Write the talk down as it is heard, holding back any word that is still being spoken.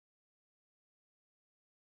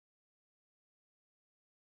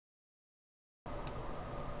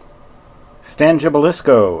Stan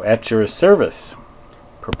Jabalisco at your service,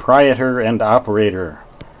 proprietor and operator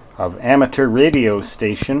of amateur radio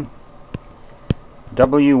station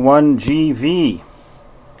W1GV.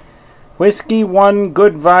 Whiskey 1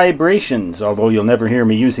 Good Vibrations, although you'll never hear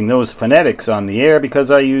me using those phonetics on the air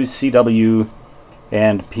because I use CW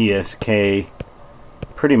and PSK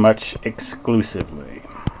pretty much exclusively.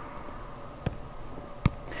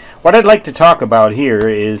 What I'd like to talk about here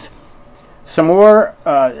is some more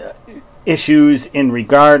issues in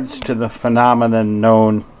regards to the phenomenon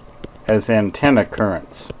known as antenna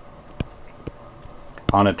currents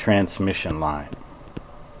on a transmission line.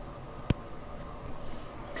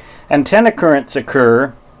 Antenna currents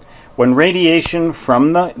occur when radiation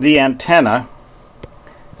from the antenna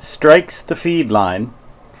strikes the feed line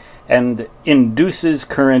and induces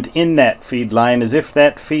current in that feed line as if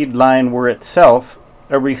that feed line were itself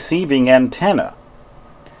a receiving antenna.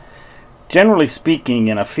 Generally speaking,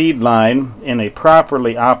 in a feed line, in a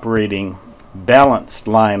properly operating balanced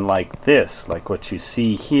line like this, like what you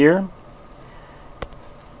see here,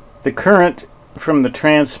 the current from the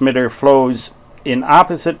transmitter flows in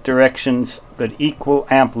opposite directions but equal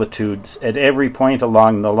amplitudes at every point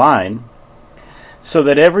along the line, so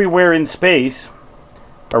that everywhere in space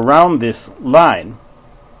around this line,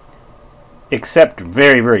 except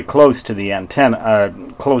very, very close to the antenna,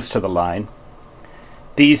 close to the line,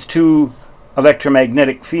 these two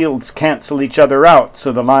electromagnetic fields cancel each other out,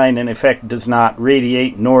 so the line in effect does not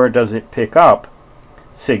radiate nor does it pick up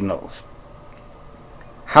signals.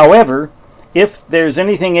 However, if there's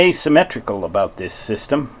anything asymmetrical about this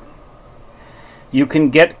system, you can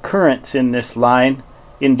get currents in this line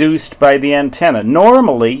induced by the antenna.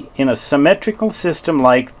 Normally, in a symmetrical system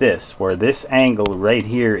like this, where this angle right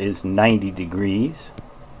here is 90 degrees,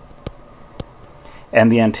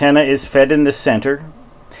 and the antenna is fed in the center,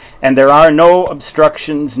 and there are no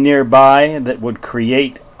obstructions nearby that would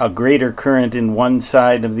create a greater current in one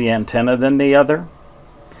side of the antenna than the other,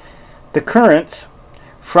 the currents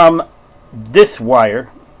from this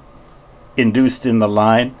wire induced in the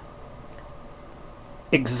line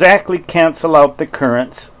exactly cancel out the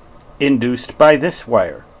currents induced by this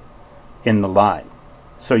wire in the line.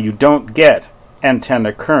 So you don't get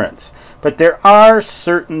antenna currents. But there are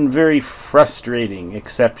certain very frustrating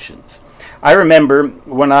exceptions. I remember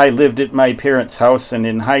when I lived at my parents' house and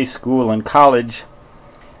in high school and college,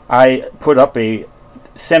 I put up a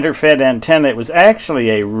center-fed antenna. It was actually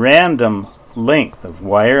a random length of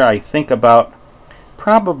wire, I think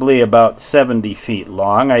probably about 70 feet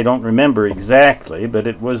long. I don't remember exactly, but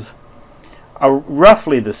it was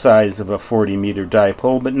roughly the size of a 40-meter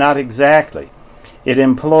dipole, but not exactly. It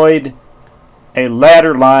employed a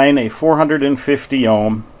ladder line, a 450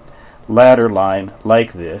 ohm ladder line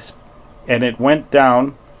like this, and it went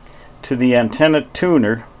down to the antenna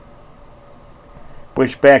tuner,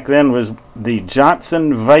 which back then was the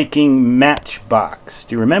Johnson Viking matchbox.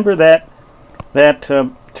 Do you remember that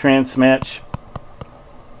transmatch?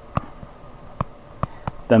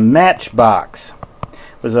 The matchbox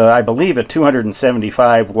was, I believe, a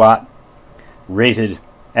 275 watt rated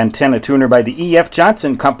antenna tuner by the E.F.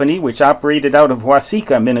 Johnson Company, which operated out of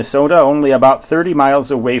Waseca, Minnesota, only about 30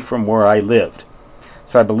 miles away from where I lived.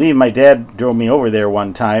 So I believe my dad drove me over there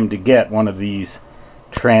one time to get one of these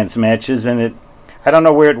transmatches, and I don't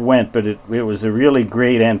know where it went, but it was a really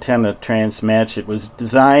great antenna transmatch. It was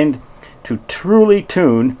designed to truly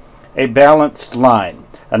tune a balanced line.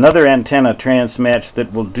 Another antenna transmatch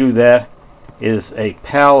that will do that is a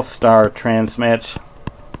PAL-STAR transmatch.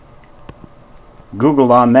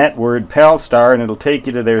 Google on that word PAL-STAR and it'll take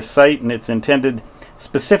you to their site, and it's intended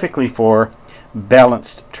specifically for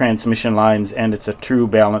balanced transmission lines, and it's a true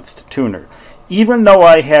balanced tuner. Even though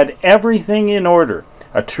I had everything in order,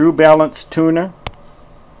 a true balanced tuner,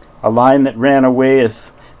 a line that ran away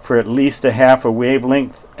for at least a half a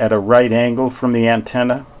wavelength at a right angle from the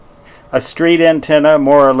antenna, a straight antenna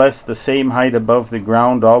more or less the same height above the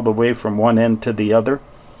ground all the way from one end to the other,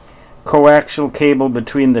 coaxial cable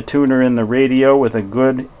between the tuner and the radio with a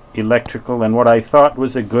good electrical and what I thought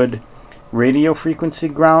was a good radio frequency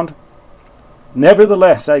ground.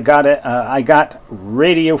 Nevertheless, I got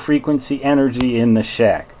radio frequency energy in the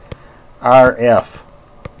shack, RF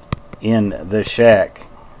in the shack,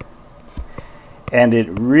 and it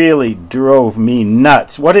really drove me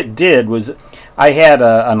nuts. What it did was, I had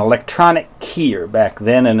an electronic keyer back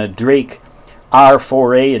then, and a Drake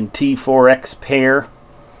R4A and T4X pair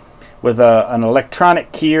with an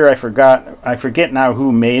electronic keyer. I forget now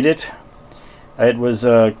who made it. It was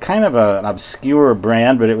kind of an obscure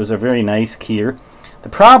brand, but it was a very nice keyer. The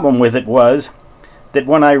problem with it was that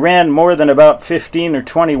when I ran more than about 15 or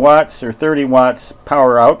 20 watts or 30 watts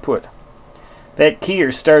power output, that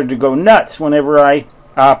keyer started to go nuts whenever I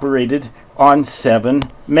operated on 7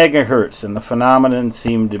 megahertz, and the phenomenon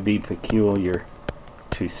seemed to be peculiar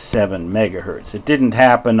to 7 megahertz. It didn't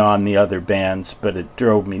happen on the other bands, but it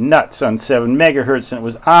drove me nuts on 7 megahertz, and it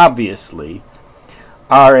was obviously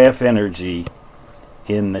RF energy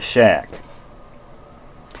in the shack.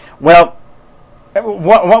 Well,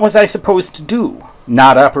 what was I supposed to do?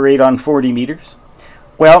 Not operate on 40 meters?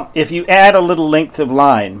 Well, if you add a little length of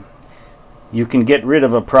line, you can get rid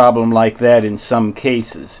of a problem like that in some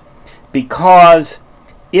cases, because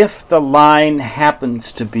if the line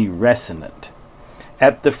happens to be resonant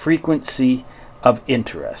at the frequency of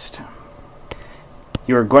interest,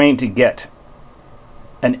 you're going to get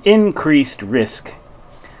an increased risk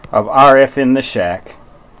of RF in the shack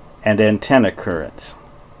and antenna currents.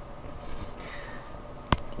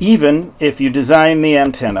 Even if you design the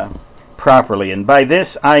antenna properly, and by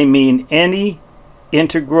this I mean any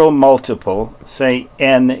integral multiple, say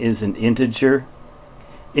n is an integer,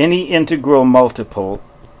 any integral multiple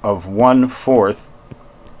of 1/4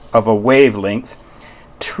 of a wavelength,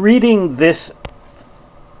 treating this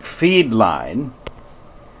feed line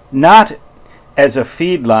not as a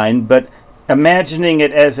feed line, but imagining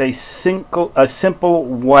it as a simple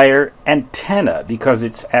wire antenna, because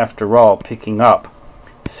it's after all picking up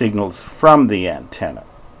signals from the antenna.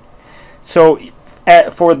 So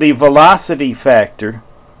for the velocity factor,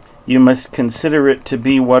 you must consider it to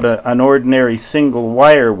be what an ordinary single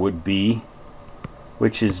wire would be,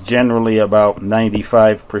 which is generally about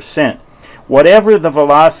 95%. Whatever the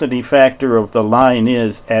velocity factor of the line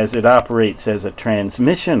is as it operates as a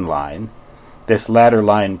transmission line, this latter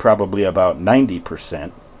line probably about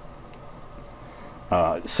 90%.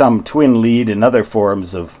 Some twin lead and other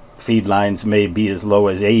forms of feed lines may be as low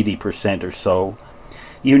as 80% or so.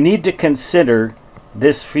 You need to consider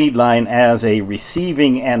this feed line as a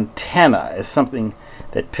receiving antenna, as something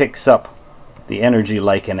that picks up the energy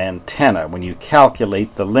like an antenna when you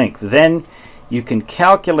calculate the length. Then you can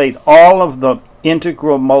calculate all of the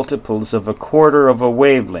integral multiples of 1/4 of a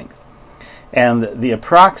wavelength. And the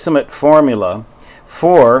approximate formula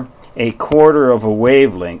for 1/4 of a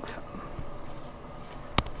wavelength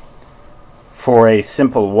for a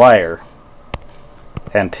simple wire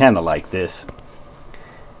antenna like this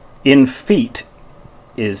in feet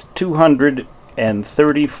is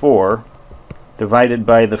 234 divided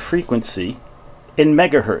by the frequency in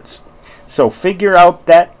megahertz. So figure out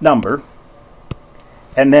that number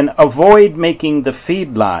and then avoid making the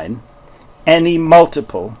feed line any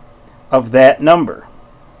multiple of that number.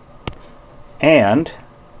 And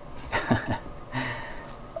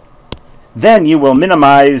then you will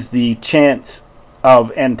minimize the chance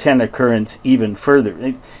of antenna currents even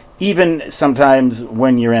further, even sometimes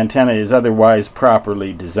when your antenna is otherwise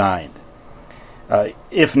properly designed.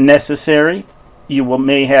 If necessary, you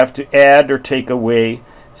may have to add or take away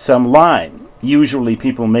some line. Usually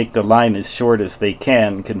people make the line as short as they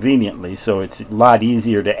can conveniently, so it's a lot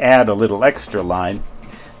easier to add a little extra line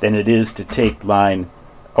than it is to take line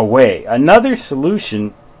away. Another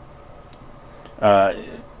solution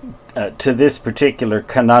to this particular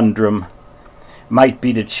conundrum might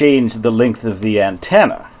be to change the length of the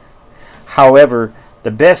antenna. However,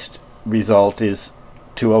 the best result is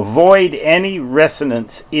to avoid any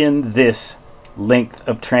resonance in this length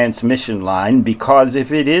of transmission line, because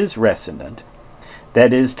if it is resonant,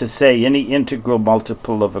 that is to say any integral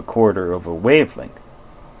multiple of 1/4 of a wavelength,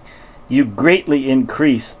 you greatly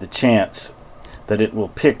increase the chance that it will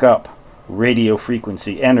pick up radio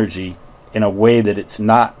frequency energy in a way that it's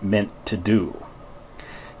not meant to do.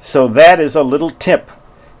 So that is a little tip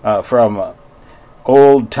from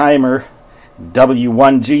old-timer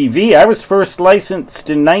W1GV. I was first licensed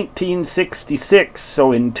in 1966,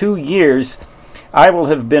 so in 2 years I will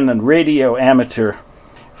have been a radio amateur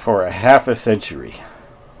for a half a century.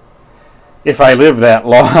 If I live that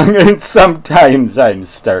long, and sometimes I'm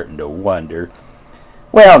starting to wonder.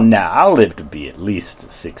 Well, nah, I'll live to be at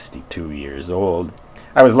least 62 years old.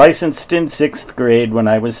 I was licensed in 6th grade when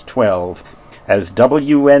I was 12 as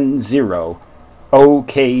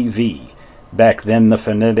WN0OKV. Back then the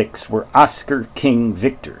phonetics were Oscar King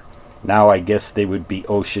Victor. Now I guess they would be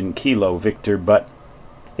Ocean Kilo Victor, but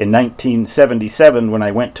in 1977, when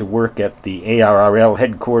I went to work at the ARRL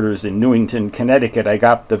headquarters in Newington, Connecticut, I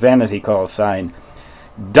got the vanity call sign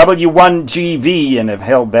W1GV and have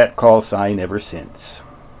held that call sign ever since.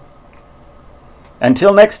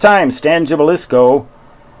 Until next time, Stan Jabalisco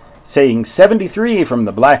saying 73 from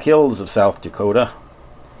the Black Hills of South Dakota.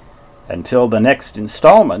 Until the next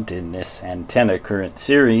installment in this antenna current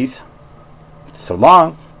series, so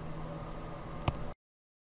long.